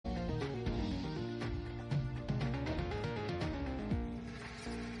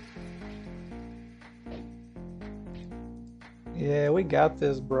Yeah, we got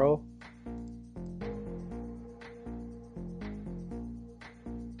this, bro.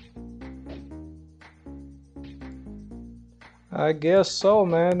 I guess so,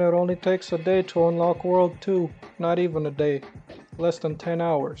 man. It only takes a day to unlock World 2. Not even a day. Less than 10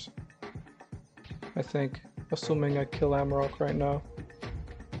 hours. I think. Assuming I kill Amarok right now.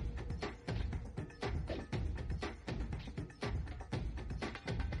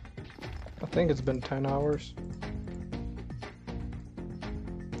 I think it's been 10 hours.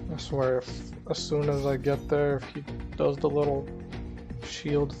 I swear, as soon as I get there, if he does the little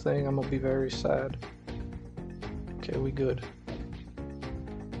shield thing, I'm gonna be very sad. Okay, we good.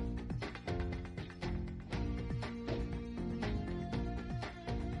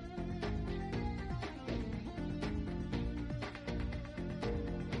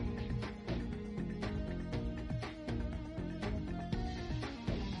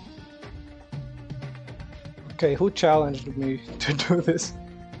 Okay, who challenged me to do this?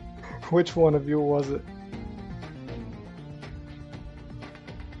 Which one of you was it?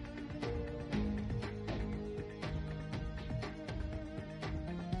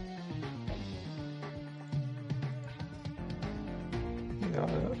 Yeah,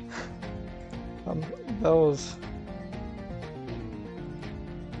 that was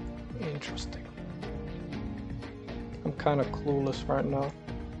interesting. I'm kind of clueless right now.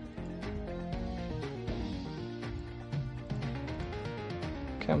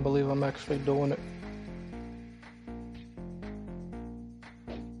 Can't believe I'm actually doing it.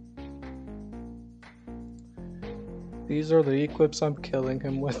 These are the equips I'm killing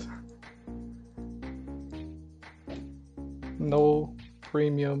him with. No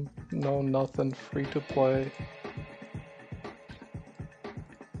premium, no nothing, free to play.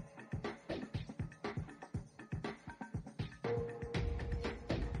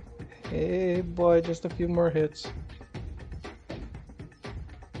 Hey boy, just a few more hits.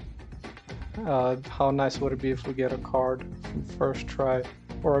 How nice would it be if we get a card from first try,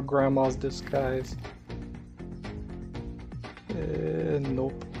 or a grandma's disguise?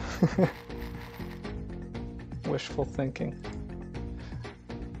 Nope. Wishful thinking.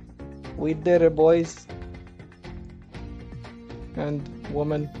 We did it, boys. And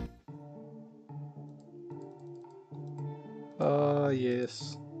woman.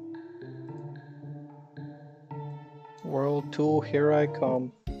 Yes. World 2, here I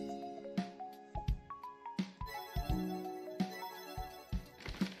come.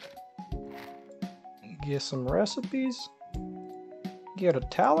 Get some recipes. Get a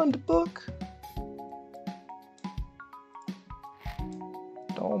talent book.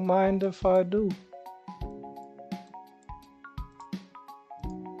 Don't mind if I do.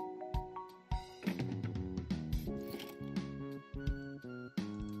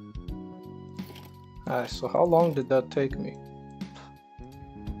 Alright, so how long did that take me?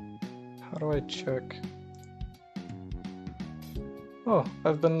 How do I check? Oh,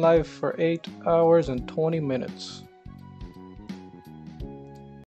 I've been live for 8 hours and 20 minutes.